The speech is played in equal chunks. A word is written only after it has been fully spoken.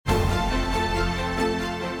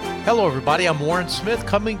Hello, everybody. I'm Warren Smith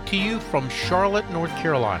coming to you from Charlotte, North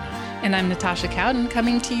Carolina. And I'm Natasha Cowden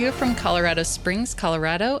coming to you from Colorado Springs,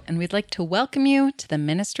 Colorado, and we'd like to welcome you to the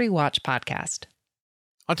Ministry Watch podcast.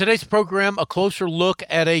 On today's program, a closer look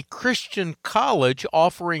at a Christian college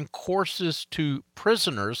offering courses to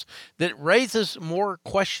prisoners that raises more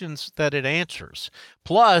questions than it answers.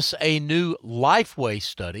 Plus, a new Lifeway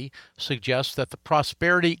study suggests that the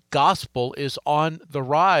prosperity gospel is on the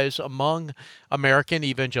rise among American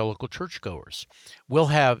evangelical churchgoers. We'll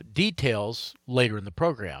have details later in the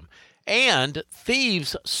program. And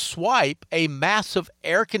thieves swipe a massive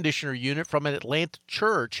air conditioner unit from an Atlanta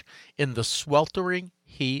church in the sweltering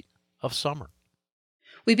heat of summer.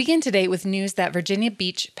 We begin today with news that Virginia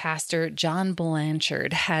Beach pastor John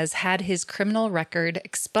Blanchard has had his criminal record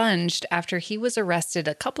expunged after he was arrested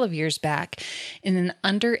a couple of years back in an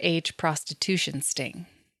underage prostitution sting.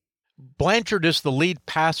 Blanchard is the lead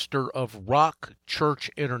pastor of Rock Church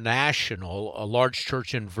International, a large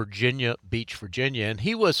church in Virginia Beach, Virginia, and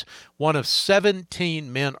he was one of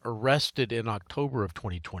 17 men arrested in October of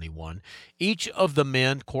 2021. Each of the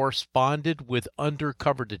men corresponded with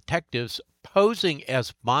undercover detectives posing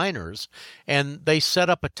as minors, and they set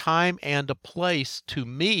up a time and a place to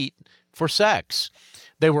meet for sex.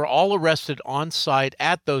 They were all arrested on site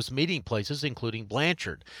at those meeting places, including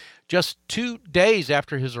Blanchard. Just 2 days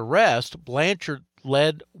after his arrest, Blanchard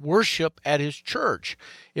led worship at his church.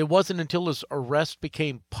 It wasn't until his arrest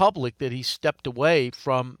became public that he stepped away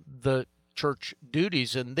from the church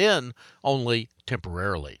duties, and then only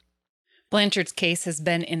temporarily. Blanchard's case has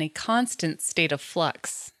been in a constant state of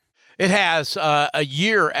flux. It has. A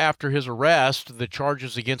year after his arrest, the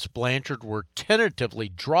charges against Blanchard were tentatively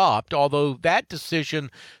dropped, although that decision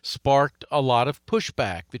sparked a lot of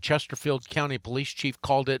pushback. The Chesterfield County Police Chief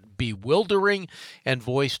called it bewildering and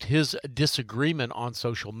voiced his disagreement on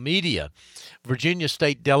social media. Virginia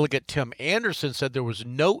State Delegate Tim Anderson said there was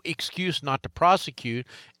no excuse not to prosecute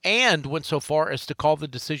and went so far as to call the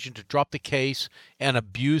decision to drop the case an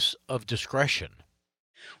abuse of discretion.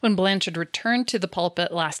 When Blanchard returned to the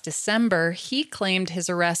pulpit last December, he claimed his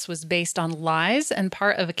arrest was based on lies and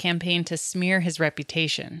part of a campaign to smear his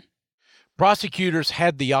reputation. Prosecutors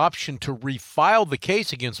had the option to refile the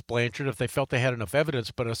case against Blanchard if they felt they had enough evidence,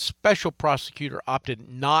 but a special prosecutor opted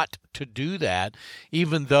not to do that,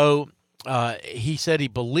 even though he said he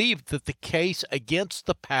believed that the case against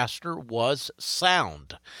the pastor was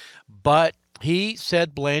sound. But he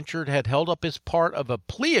said Blanchard had held up his part of a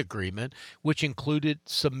plea agreement, which included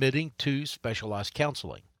submitting to specialized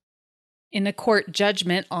counseling. In a court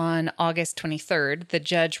judgment on August 23rd, the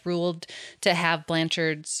judge ruled to have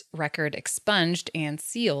Blanchard's record expunged and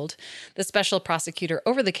sealed. The special prosecutor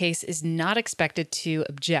over the case is not expected to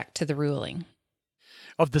object to the ruling.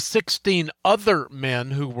 Of the 16 other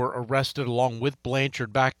men who were arrested along with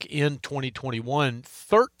Blanchard back in 2021,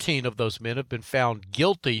 13 of those men have been found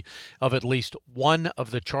guilty of at least one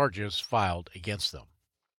of the charges filed against them.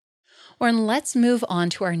 Warren, let's move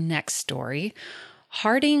on to our next story.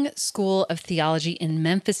 Harding School of Theology in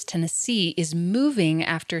Memphis, Tennessee is moving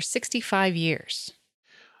after 65 years.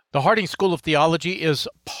 The Harding School of Theology is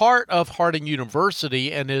part of Harding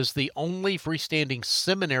University and is the only freestanding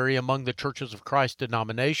seminary among the Churches of Christ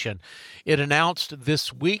denomination. It announced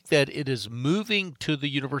this week that it is moving to the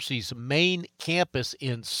university's main campus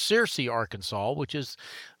in Searcy, Arkansas, which is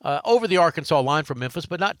over the Arkansas line from Memphis,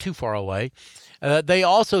 but not too far away. They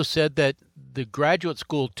also said that the graduate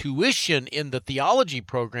school tuition in the theology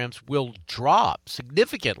programs will drop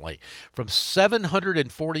significantly from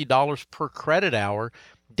 $740 per credit hour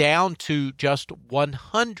down to just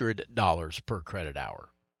 $100 per credit hour.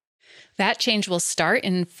 That change will start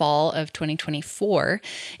in fall of 2024.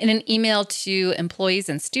 In an email to employees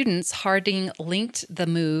and students, Harding linked the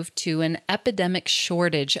move to an epidemic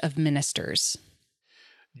shortage of ministers.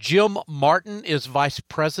 Jim Martin is vice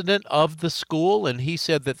president of the school, and he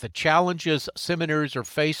said that the challenges seminaries are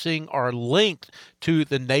facing are linked to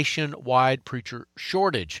the nationwide preacher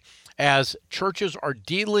shortage. As churches are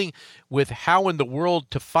dealing with how in the world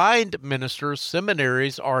to find ministers,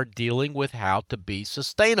 seminaries are dealing with how to be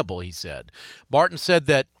sustainable, he said. Martin said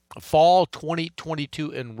that fall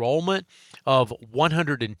 2022 enrollment of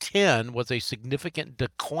 110 was a significant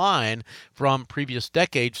decline from previous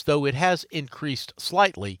decades, though it has increased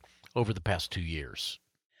slightly over the past 2 years.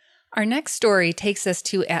 Our next story takes us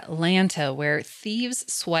to Atlanta, where thieves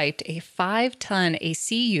swiped a 5-ton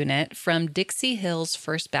AC unit from Dixie Hills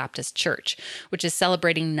First Baptist Church, which is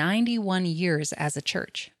celebrating 91 years as a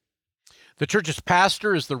church. The church's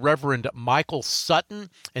pastor is the Reverend Michael Sutton,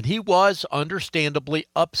 and he was understandably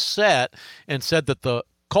upset and said that the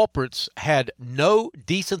culprits had no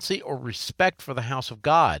decency or respect for the house of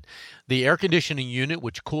God. The air conditioning unit,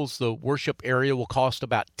 which cools the worship area, will cost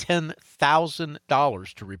about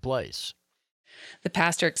 $10,000 to replace. The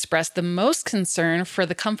pastor expressed the most concern for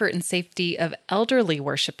the comfort and safety of elderly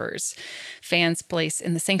worshipers. Fans placed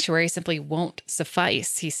in the sanctuary simply won't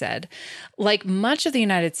suffice, he said. Like much of the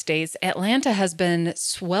United States, Atlanta has been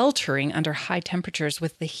sweltering under high temperatures,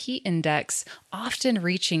 with the heat index often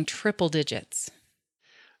reaching triple digits.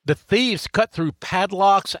 The thieves cut through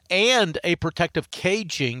padlocks and a protective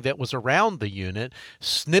caging that was around the unit,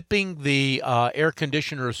 snipping the air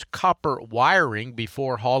conditioner's copper wiring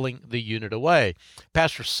before hauling the unit away.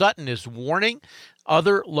 Pastor Sutton is warning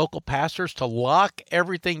other local pastors to lock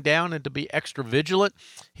everything down and to be extra vigilant.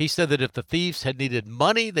 He said that if the thieves had needed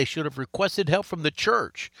money, they should have requested help from the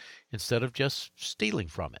church instead of just stealing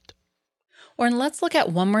from it. Warren, let's look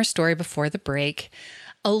at one more story before the break.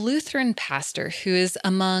 A Lutheran pastor who is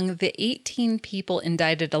among the 18 people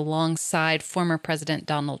indicted alongside former President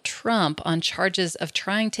Donald Trump on charges of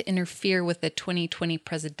trying to interfere with the 2020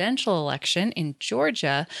 presidential election in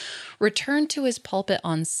Georgia returned to his pulpit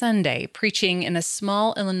on Sunday, preaching in a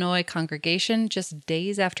small Illinois congregation just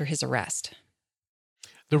days after his arrest.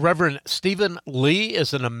 The Reverend Stephen Lee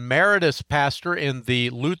is an emeritus pastor in the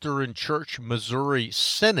Lutheran Church Missouri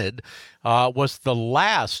Synod, was the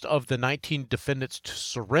last of the 19 defendants to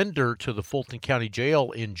surrender to the Fulton County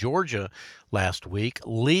Jail in Georgia last week.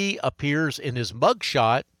 Lee appears in his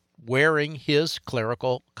mugshot wearing his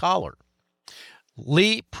clerical collar.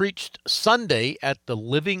 Lee preached Sunday at the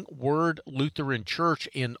Living Word Lutheran Church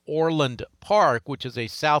in Orland Park, which is a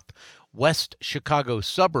southwest Chicago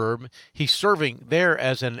suburb. He's serving there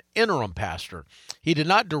as an interim pastor. He did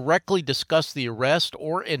not directly discuss the arrest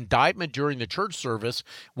or indictment during the church service,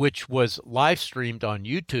 which was live streamed on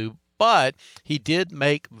YouTube, but he did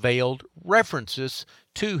make veiled references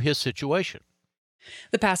to his situation.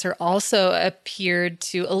 The pastor also appeared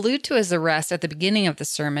to allude to his arrest at the beginning of the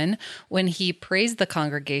sermon when he praised the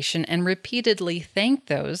congregation and repeatedly thanked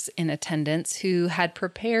those in attendance who had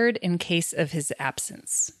prepared in case of his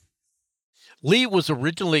absence. Lee was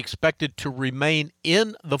originally expected to remain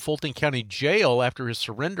in the Fulton County Jail after his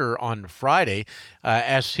surrender on Friday,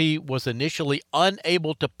 as he was initially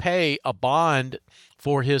unable to pay a bond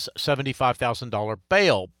for his $75,000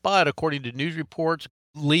 bail. But according to news reports,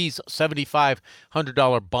 Lee's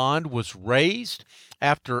 $7,500 bond was raised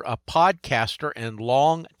after a podcaster and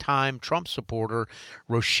longtime Trump supporter,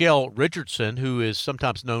 Rochelle Richardson, who is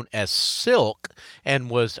sometimes known as Silk and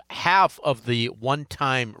was half of the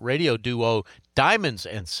one-time radio duo Diamonds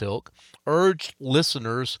and Silk, urged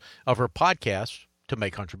listeners of her podcast to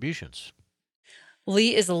make contributions.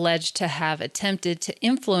 Lee is alleged to have attempted to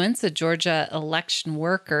influence a Georgia election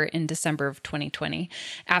worker in December of 2020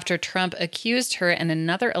 after Trump accused her and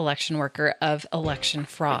another election worker of election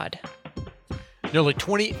fraud. Nearly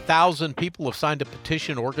 20,000 people have signed a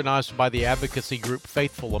petition organized by the advocacy group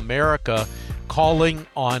Faithful America calling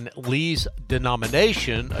on Lee's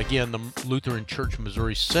denomination, again, the Lutheran Church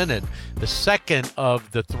Missouri Synod, the second of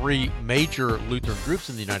the three major Lutheran groups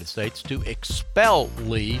in the United States, to expel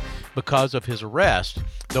Lee because of his arrest,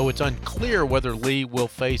 though it's unclear whether Lee will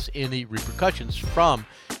face any repercussions from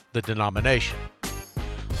the denomination.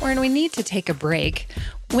 Warren, we need to take a break.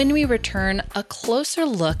 When we return, a closer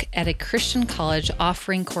look at a Christian college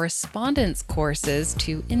offering correspondence courses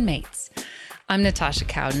to inmates. I'm Natasha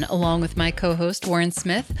Cowden, along with my co-host Warren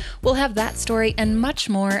Smith. We'll have that story and much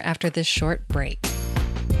more after this short break.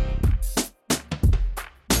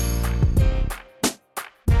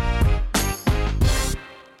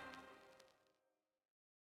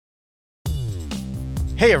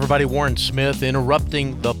 Hey everybody, Warren Smith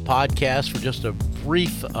interrupting the podcast for just a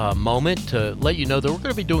brief moment to let you know that we're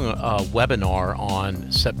going to be doing a webinar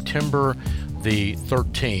on September the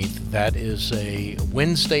 13th. That is a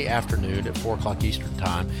Wednesday afternoon at 4 o'clock Eastern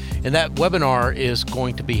Time. And that webinar is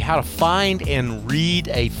going to be how to find and read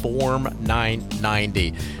a Form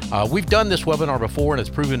 990. We've done this webinar before and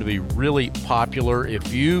it's proven to be really popular.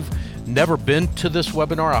 If you've never been to this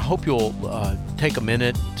webinar, I hope you'll take a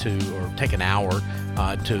minute or take an hour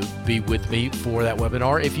to be with me for that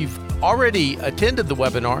webinar. If you've already attended the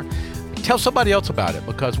webinar, tell somebody else about it,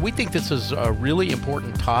 because we think this is a really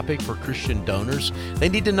important topic for Christian donors. They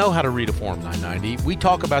need to know how to read a Form 990. We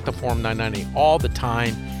talk about the Form 990 all the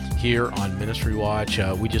time here on Ministry Watch.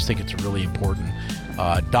 We just think it's a really important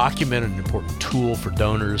document, an important tool for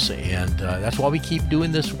donors, and that's why we keep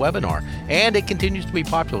doing this webinar. And it continues to be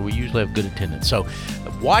popular. We usually have good attendance. So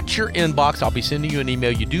watch your inbox. I'll be sending you an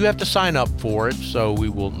email. You do have to sign up for it, so we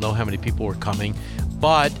will know how many people are coming.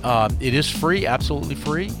 But it is free, absolutely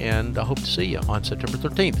free, and I hope to see you on September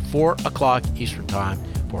 13th, 4 o'clock Eastern Time,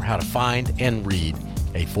 for how to find and read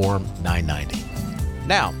a Form 990.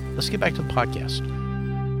 Now, let's get back to the podcast.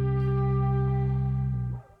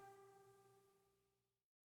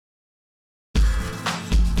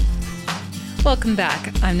 Welcome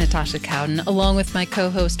back. I'm Natasha Cowden, along with my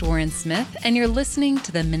co-host Warren Smith, and you're listening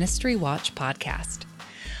to the Ministry Watch podcast.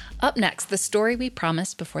 Up next, the story we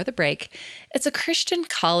promised before the break. It's a Christian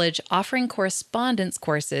college offering correspondence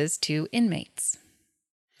courses to inmates.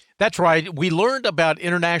 That's right. We learned about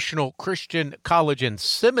International Christian College and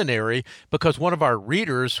Seminary because one of our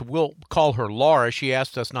readers, we'll call her Laura, she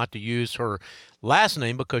asked us not to use her last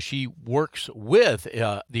name because she works with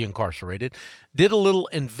the incarcerated, did a little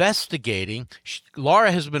investigating.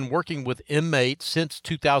 Laura has been working with inmates since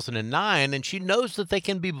 2009, and she knows that they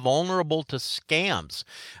can be vulnerable to scams.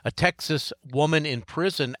 A Texas woman in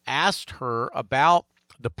prison asked her about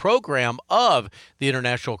the program of the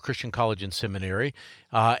International Christian College and Seminary.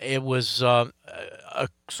 It was a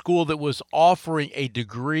school that was offering a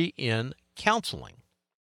degree in counseling.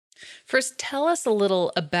 First, tell us a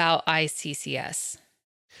little about ICCS.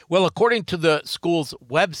 Well, according to the school's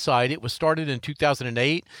website, it was started in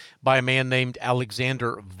 2008 by a man named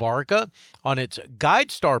Alexander Varga. On its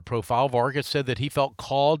GuideStar profile, Varga said that he felt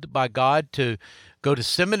called by God to go to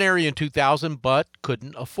seminary in 2000, but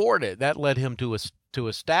couldn't afford it. That led him to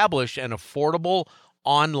establish an affordable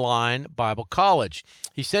online Bible college.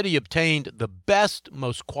 He said he obtained the best,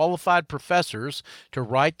 most qualified professors to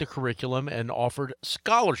write the curriculum and offered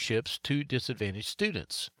scholarships to disadvantaged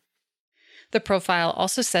students. The profile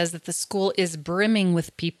also says that the school is brimming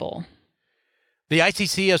with people. The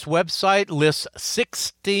ICCS website lists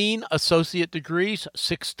 16 associate degrees,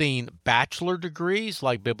 16 bachelor degrees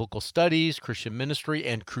like biblical studies, Christian ministry,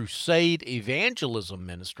 and crusade evangelism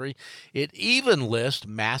ministry. It even lists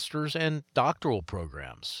master's and doctoral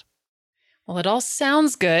programs. Well, it all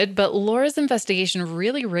sounds good, but Laura's investigation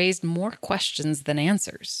really raised more questions than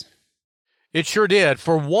answers. It sure did.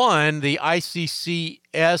 For one, the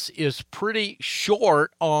ICCS is pretty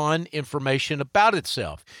short on information about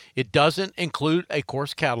itself. It doesn't include a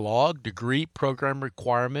course catalog, degree program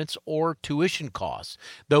requirements, or tuition costs,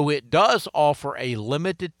 though it does offer a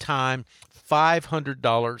limited time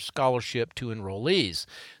 $500 scholarship to enrollees.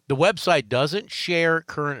 The website doesn't share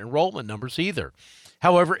current enrollment numbers either.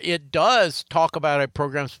 However, it does talk about a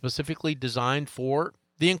program specifically designed for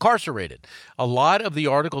the incarcerated. A lot of the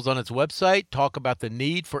articles on its website talk about the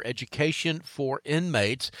need for education for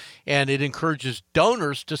inmates, and it encourages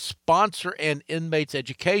donors to sponsor an inmate's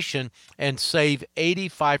education and save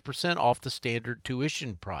 85% off the standard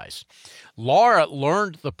tuition price. Laura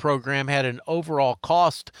learned the program had an overall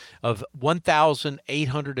cost of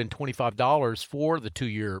 $1,825 for the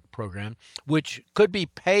 2-year program, which could be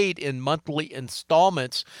paid in monthly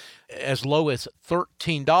installments as low as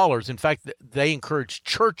 $13. In fact, they encourage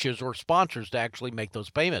churches or sponsors to actually make those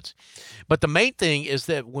payments. But the main thing is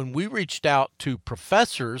that when we reached out to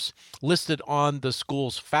professors listed on the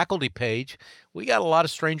school's faculty page, we got a lot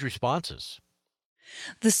of strange responses.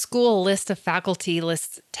 The school list of faculty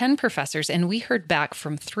lists 10 professors, and we heard back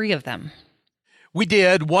from 3 of them. We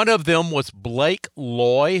did. One of them was Blake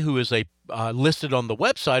Loy, who is listed on the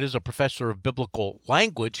website as a professor of biblical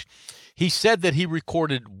language. He said that he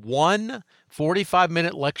recorded one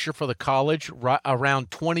 45-minute lecture for the college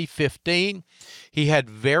around 2015. He had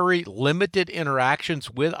very limited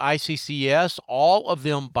interactions with ICCS, all of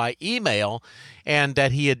them by email, and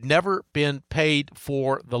that he had never been paid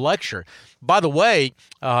for the lecture. By the way,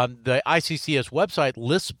 the ICCS website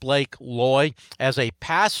lists Blake Loy as a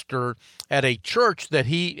pastor at a church that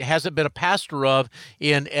he hasn't been a pastor of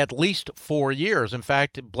in at least 4 years. In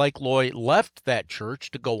fact, Blake Loy left that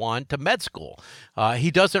church to go on to med school.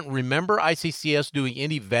 He doesn't remember ICCS doing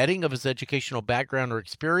any vetting of his educational background or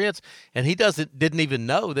experience, and he didn't even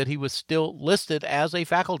know that he was still listed as a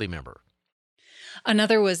faculty member.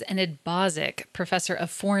 Another was Enid Bozic, professor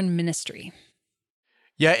of foreign ministry.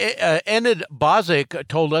 Yeah, Enid Bozic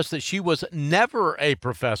told us that she was never a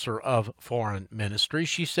professor of foreign ministry.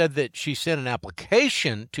 She said that she sent an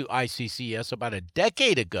application to ICCS about a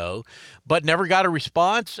decade ago, but never got a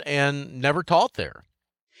response and never taught there.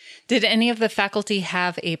 Did any of the faculty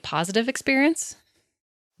have a positive experience?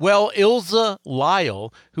 Well, Ilza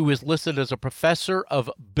Lyle, who is listed as a professor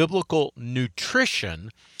of biblical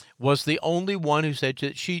nutrition, was the only one who said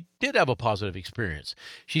that she did have a positive experience.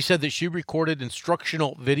 She said that she recorded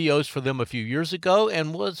instructional videos for them a few years ago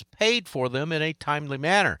and was paid for them in a timely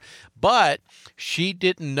manner. But she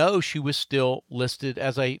didn't know she was still listed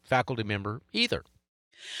as a faculty member either.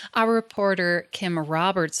 Our reporter, Kim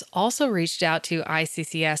Roberts, also reached out to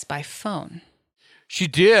ICCS by phone. She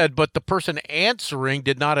did, but the person answering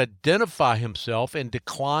did not identify himself and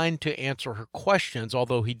declined to answer her questions,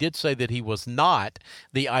 although he did say that he was not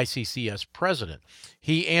the ICCS president.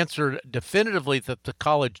 He answered definitively that the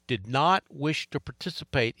college did not wish to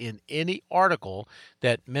participate in any article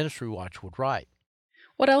that Ministry Watch would write.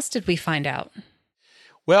 What else did we find out?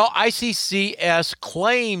 Well, ICCS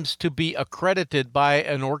claims to be accredited by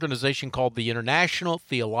an organization called the International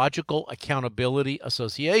Theological Accountability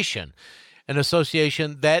Association, an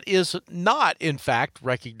association that is not, in fact,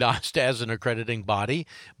 recognized as an accrediting body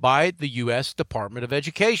by the U.S. Department of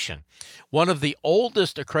Education. One of the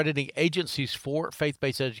oldest accrediting agencies for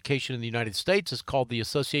faith-based education in the United States is called the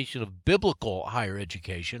Association of Biblical Higher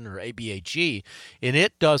Education, or ABHE, and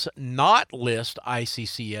it does not list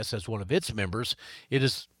ICCS as one of its members. It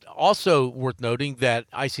is also worth noting that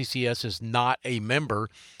ICCS is not a member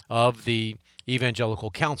of the Evangelical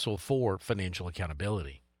Council for Financial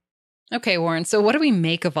Accountability. Okay, Warren, so what do we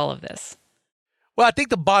make of all of this? Well, I think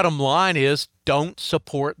the bottom line is don't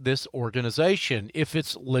support this organization. If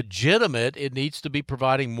it's legitimate, it needs to be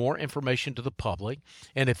providing more information to the public.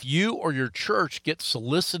 And if you or your church get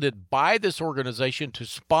solicited by this organization to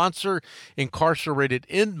sponsor incarcerated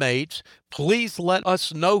inmates, please let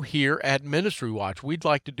us know here at Ministry Watch. We'd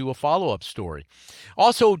like to do a follow-up story.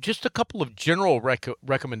 Also, just a couple of general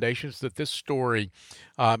recommendations that this story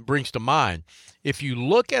brings to mind. If you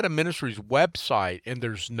look at a ministry's website and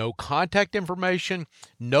there's no contact information,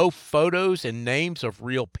 no photos and names of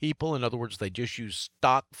real people, in other words, they just use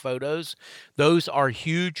stock photos, those are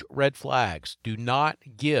huge red flags. Do not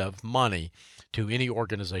give money to any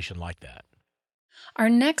organization like that. Our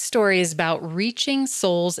next story is about Reaching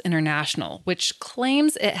Souls International, which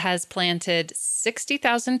claims it has planted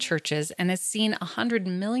 60,000 churches and has seen 100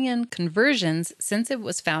 million conversions since it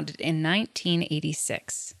was founded in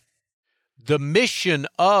 1986. The mission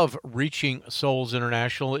of Reaching Souls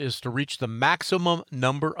International is to reach the maximum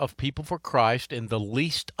number of people for Christ in the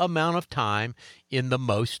least amount of time in the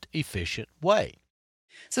most efficient way.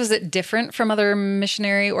 So is it different from other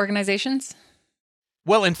missionary organizations?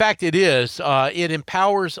 Well, in fact, it is. It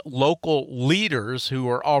empowers local leaders who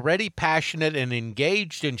are already passionate and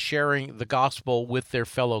engaged in sharing the gospel with their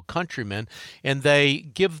fellow countrymen, and they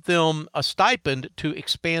give them a stipend to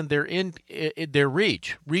expand their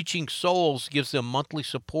reach. Reaching Souls gives them monthly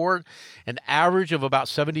support, an average of about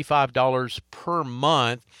 $75 per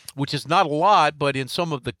month, which is not a lot, but in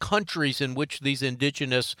some of the countries in which these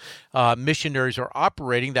indigenous missionaries are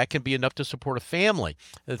operating, that can be enough to support a family,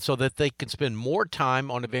 so that they can spend more time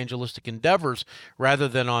on evangelistic endeavors rather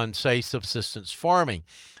than on, say, subsistence farming.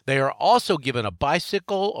 They are also given a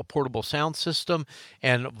bicycle, a portable sound system,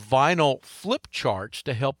 and vinyl flip charts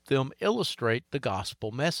to help them illustrate the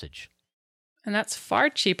gospel message. And that's far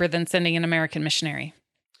cheaper than sending an American missionary.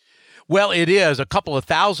 Well, it is a couple of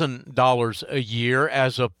 $1,000s a year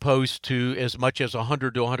as opposed to as much as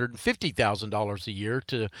 $100,000 to $150,000 a year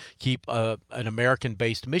to keep an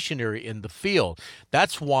American-based missionary in the field.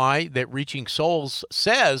 That's why that Reaching Souls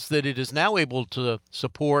says that it is now able to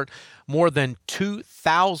support more than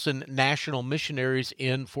 2,000 national missionaries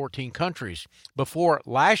in 14 countries. Before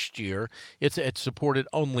last year, it supported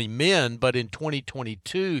only men, but in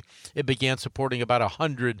 2022, it began supporting about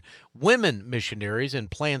 100 women missionaries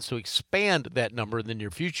and plans to expand that number in the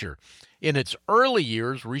near future. In its early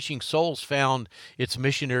years, Reaching Souls found its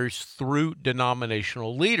missionaries through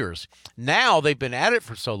denominational leaders. Now they've been at it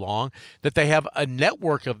for so long that they have a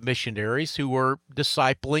network of missionaries who are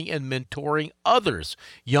discipling and mentoring others,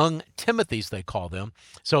 young Timothys they call them.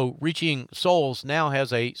 So Reaching Souls now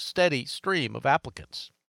has a steady stream of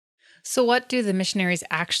applicants. So what do the missionaries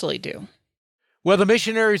actually do? Well, the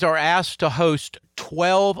missionaries are asked to host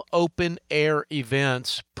 12 open-air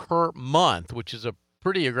events per month, which is a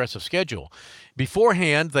pretty aggressive schedule.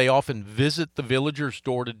 Beforehand, they often visit the villagers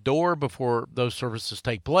door to door before those services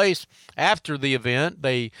take place. After the event,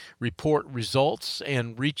 they report results,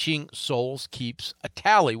 and Reaching Souls keeps a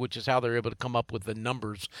tally, which is how they're able to come up with the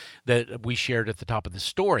numbers that we shared at the top of the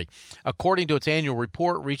story. According to its annual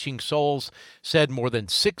report, Reaching Souls said more than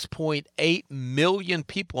 6.8 million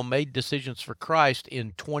people made decisions for Christ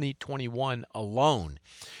in 2021 alone.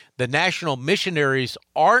 The national missionaries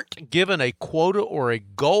aren't given a quota or a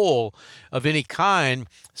goal of any kind,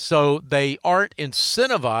 so they aren't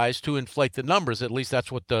incentivized to inflate the numbers. At least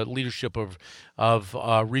that's what the leadership of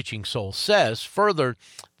Reaching Souls says. Further,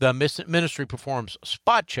 the ministry performs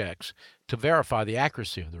spot checks to verify the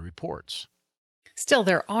accuracy of the reports. Still,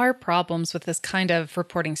 there are problems with this kind of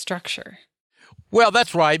reporting structure. Well,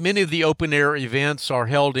 that's right. Many of the open-air events are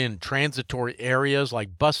held in transitory areas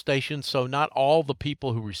like bus stations, so not all the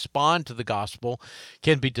people who respond to the gospel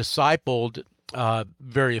can be discipled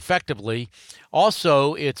very effectively.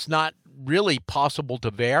 Also, it's not really possible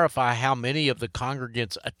to verify how many of the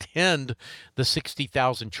congregants attend the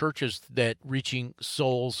 60,000 churches that Reaching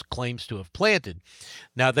Souls claims to have planted.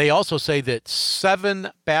 Now, they also say that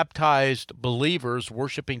 7 baptized believers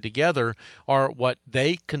worshiping together are what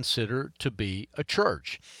they consider to be a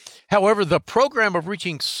church. However, the program of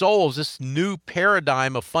Reaching Souls, this new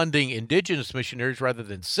paradigm of funding indigenous missionaries rather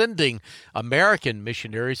than sending American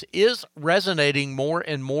missionaries, is resonating more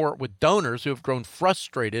and more with donors who have grown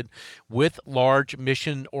frustrated with large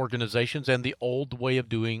mission organizations and the old way of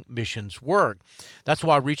doing missions work. That's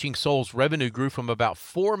why Reaching Souls revenue grew from about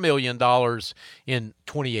 $4 million in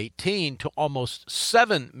 2018 to almost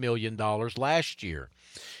 $7 million last year.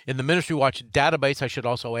 In the Ministry Watch database, I should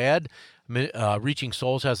also add, Reaching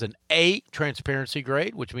Souls has an A transparency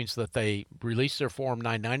grade, which means that they release their Form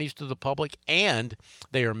 990s to the public, and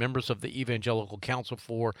they are members of the Evangelical Council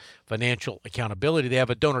for Financial Accountability. They have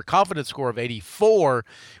a donor confidence score of 84,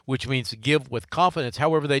 which means give with confidence.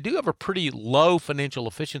 However, they do have a pretty low financial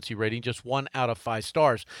efficiency rating, just 1 out of 5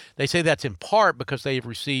 stars. They say that's in part because they have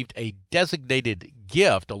received a designated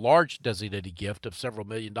gift, a large designated gift of several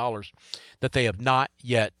 $1,000,000 that they have not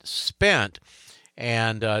yet spent.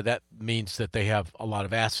 And that means that they have a lot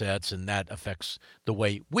of assets, and that affects the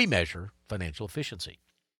way we measure financial efficiency.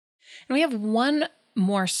 And we have one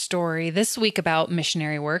more story this week about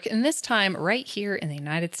missionary work, and this time right here in the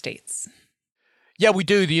United States. Yeah, we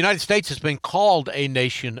do. The United States has been called a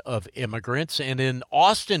nation of immigrants, and in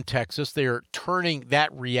Austin, Texas, they're turning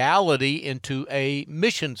that reality into a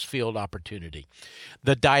missions field opportunity.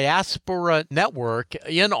 The Diaspora Network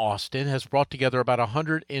in Austin has brought together about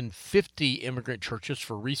 150 immigrant churches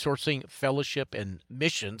for resourcing, fellowship, and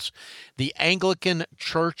missions. The Anglican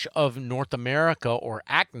Church of North America, or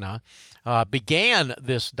ACNA, began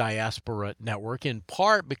this Diaspora Network in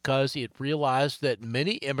part because it realized that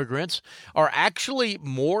many immigrants are actually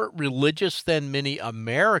more religious than many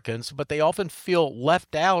Americans, but they often feel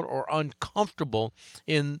left out or uncomfortable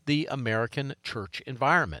in the American church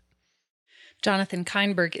environment. Jonathan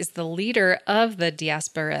Kindberg is the leader of the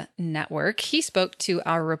Diaspora Network. He spoke to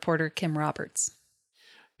our reporter, Kim Roberts.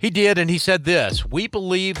 He did, and he said this: "We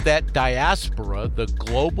believe that diaspora, the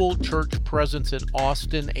global church presence in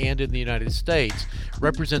Austin and in the United States,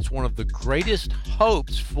 represents one of the greatest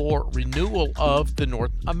hopes for renewal of the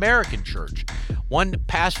North American church." One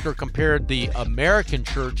pastor compared the American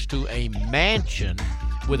church to a mansion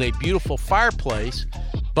with a beautiful fireplace,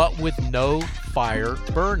 but with no fire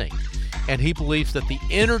burning. And he believes that the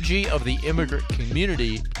energy of the immigrant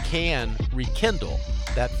community can rekindle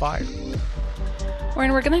that fire.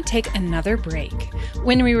 And we're going to take another break.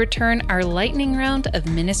 When we return, our lightning round of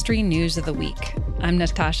ministry news of the week. I'm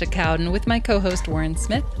Natasha Cowden with my co-host Warren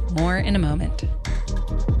Smith. More in a moment.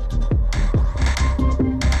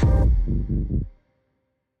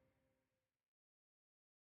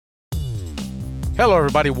 Hello,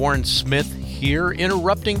 everybody. Warren Smith here,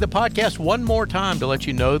 interrupting the podcast one more time to let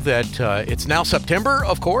you know that it's now September,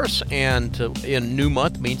 of course, and in new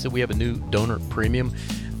month means that we have a new donor premium.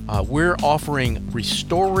 We're offering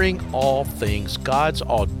Restoring All Things, God's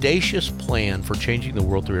Audacious Plan for Changing the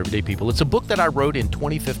World Through Everyday People. It's a book that I wrote in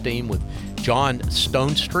 2015 with John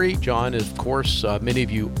Stonestreet. John, of course, many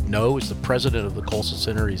of you know, is the president of the Colson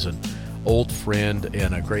Center. He's an old friend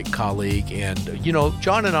and a great colleague. And, you know,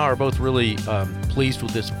 John and I are both really pleased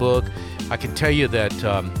with this book. I can tell you that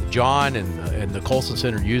John and the Colson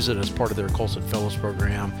Center use it as part of their Colson Fellows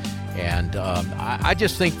program. And I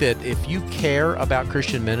just think that if you care about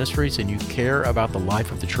Christian ministries and you care about the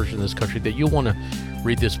life of the church in this country, that you'll want to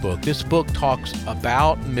read this book. This book talks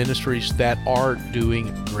about ministries that are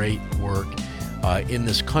doing great work in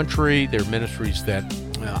this country. They're ministries that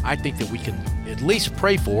I think that we can at least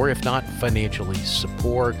pray for, if not financially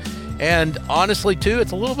support. And honestly, too,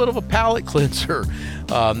 it's a little bit of a palate cleanser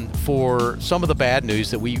for some of the bad news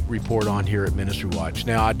that we report on here at Ministry Watch.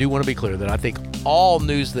 Now, I do want to be clear that I think all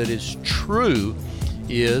news that is true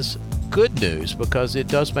is good news because it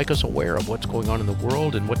does make us aware of what's going on in the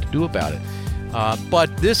world and what to do about it.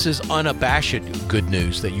 But this is unabashed good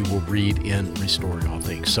news that you will read in Restoring All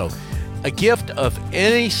Things. So a gift of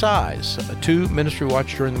any size to Ministry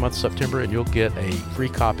Watch during the month of September, and you'll get a free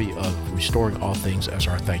copy of Restoring All Things as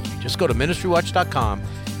our thank you. Just go to ministrywatch.com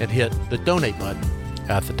and hit the donate button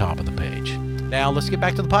at the top of the page. Now, let's get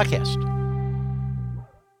back to the podcast.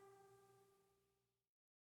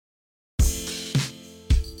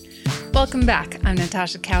 Welcome back. I'm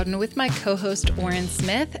Natasha Cowden with my co-host Orrin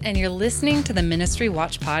Smith, and you're listening to the Ministry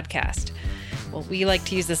Watch podcast. Well, we like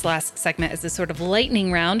to use this last segment as a sort of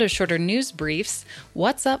lightning round of shorter news briefs.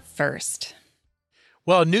 What's up first?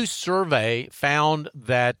 Well, a new survey found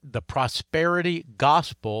that the prosperity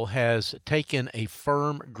gospel has taken a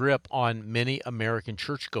firm grip on many American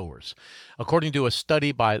churchgoers. According to a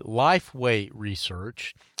study by Lifeway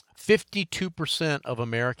Research, 52% of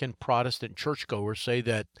American Protestant churchgoers say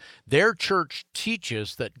that their church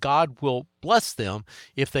teaches that God will bless them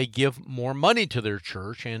if they give more money to their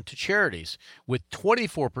church and to charities, with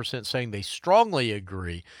 24% saying they strongly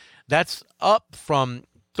agree. That's up from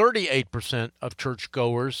 38% of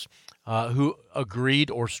churchgoers who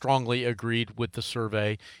agreed or strongly agreed with the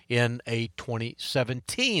survey in a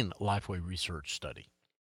 2017 Lifeway Research study.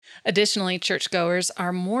 Additionally, churchgoers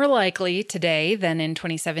are more likely today than in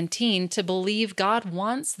 2017 to believe God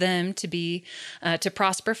wants them to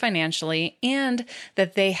prosper financially, and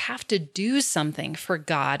that they have to do something for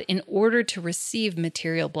God in order to receive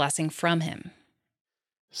material blessing from Him.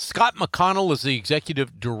 Scott McConnell is the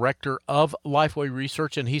executive director of Lifeway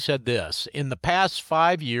Research, and he said this: in the past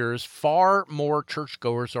 5 years, far more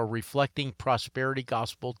churchgoers are reflecting prosperity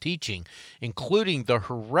gospel teaching, including the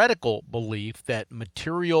heretical belief that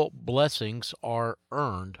material blessings are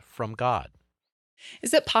earned from God.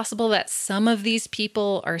 Is it possible that some of these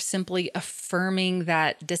people are simply affirming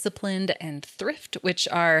that discipline and thrift, which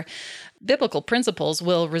are biblical principles,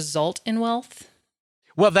 will result in wealth?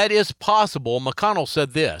 Well, that is possible. McConnell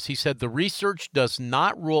said this. He said the research does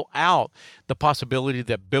not rule out the possibility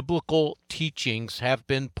that biblical teachings have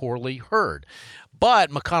been poorly heard.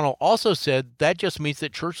 But McConnell also said that just means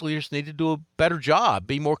that church leaders need to do a better job,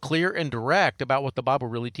 be more clear and direct about what the Bible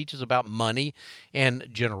really teaches about money and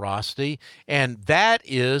generosity. And that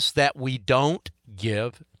is that we don't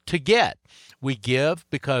give to get. We give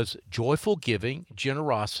because joyful giving,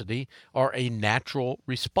 generosity are a natural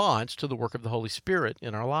response to the work of the Holy Spirit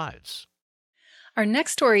in our lives. Our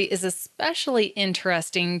next story is especially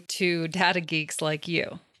interesting to data geeks like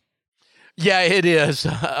you. Yeah, it is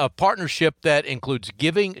a partnership that includes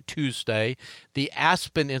Giving Tuesday, the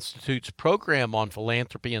Aspen Institute's program on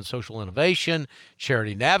philanthropy and social innovation,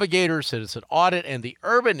 Charity Navigator, Citizen Audit, and the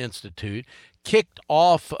Urban Institute kicked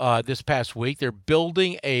off this past week. They're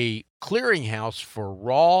building a clearinghouse for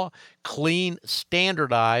raw, clean,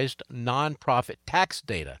 standardized nonprofit tax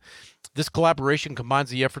data. This collaboration combines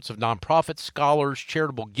the efforts of nonprofits, scholars,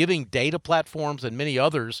 charitable giving data platforms, and many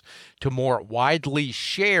others to more widely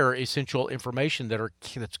share essential information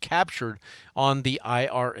that's captured on the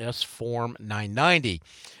IRS Form 990.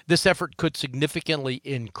 This effort could significantly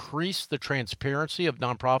increase the transparency of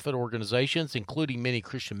nonprofit organizations, including many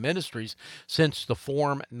Christian ministries, since the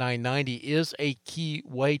Form 990 is a key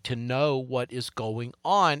way to know what is going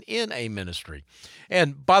on in a ministry.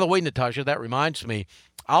 And by the way, Natasha, that reminds me,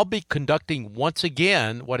 I'll be conducting once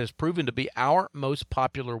again what has proven to be our most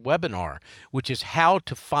popular webinar, which is how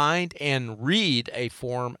to find and read a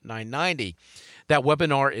Form 990. That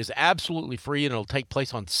webinar is absolutely free, and it'll take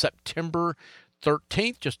place on September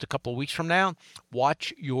 13th, just a couple of weeks from now.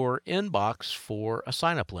 Watch your inbox for a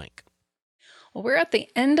sign-up link. Well, we're at the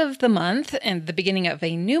end of the month and the beginning of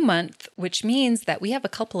a new month, which means that we have a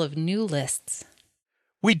couple of new lists.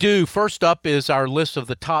 We do. First up is our list of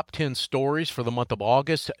the top 10 stories for the month of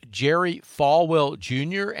August. Jerry Falwell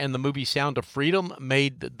Jr. and the movie Sound of Freedom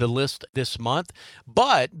made the list this month.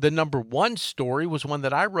 But the number one story was one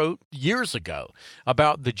that I wrote years ago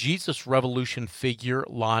about the Jesus Revolution figure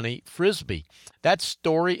Lonnie Frisbee. That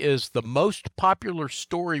story is the most popular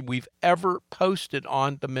story we've ever posted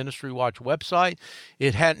on the Ministry Watch website.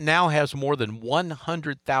 It now has more than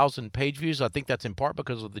 100,000 page views. I think that's in part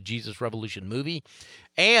because of the Jesus Revolution movie.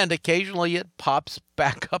 And occasionally it pops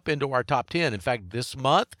back up into our top 10. In fact, this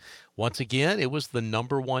month, once again, it was the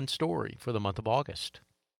number one story for the month of August.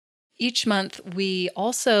 Each month, we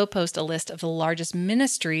also post a list of the largest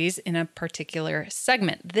ministries in a particular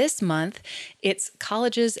segment. This month, it's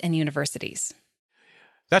colleges and universities.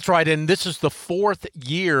 That's right, and this is the fourth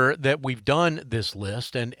year that we've done this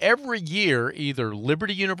list, and every year either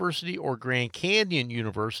Liberty University or Grand Canyon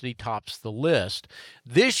University tops the list.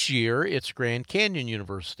 This year, it's Grand Canyon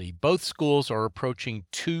University. Both schools are approaching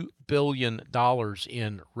 $2 billion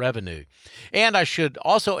in revenue. And I should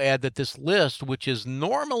also add that this list, which is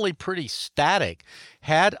normally pretty static,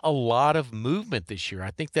 had a lot of movement this year.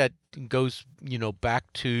 I think that goes,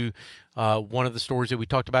 back to one of the stories that we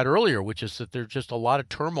talked about earlier, which is that there's just a lot of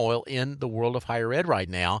turmoil in the world of higher ed right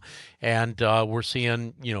now. And we're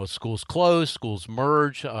seeing, schools close, schools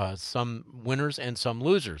merge, some winners and some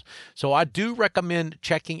losers. So I do recommend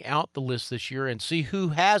checking out the list this year and see who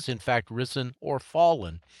has, in fact, risen or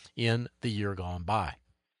fallen in the year gone by.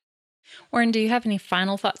 Warren, do you have any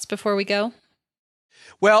final thoughts before we go?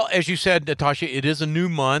 Well, as you said, Natasha, it is a new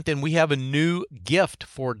month, and we have a new gift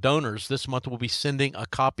for donors. This month, we'll be sending a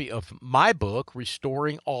copy of my book,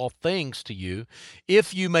 Restoring All Things, to you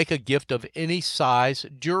if you make a gift of any size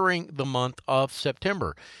during the month of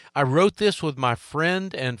September. I wrote this with my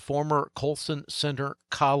friend and former Colson Center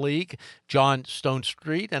colleague, John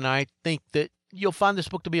Stonestreet, and I think that you'll find this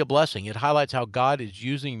book to be a blessing. It highlights how God is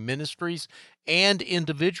using ministries and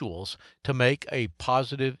individuals to make a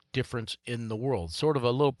positive difference in the world. Sort of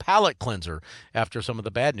a little palate cleanser after some of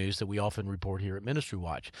the bad news that we often report here at Ministry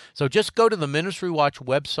Watch. So just go to the Ministry Watch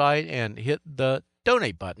website and hit the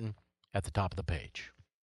donate button at the top of the page.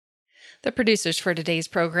 The producers for today's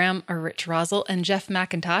program are Rich Rosell and Jeff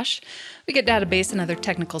McIntosh. We get database and other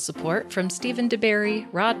technical support from Stephen DeBerry,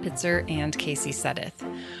 Rod Pitzer, and Casey Sedith.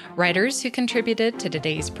 Writers who contributed to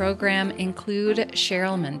today's program include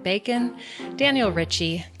Cheryl Mann-Bacon, Daniel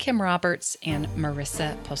Ritchie, Kim Roberts, and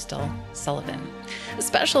Marissa Postel-Sullivan. A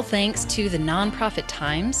special thanks to the nonprofit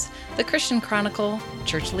Times, the Christian Chronicle,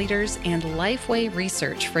 Church Leaders, and Lifeway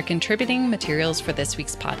Research for contributing materials for this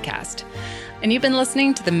week's podcast. And you've been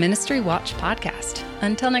listening to the Ministry Watch podcast.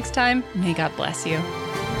 Until next time, may God bless you.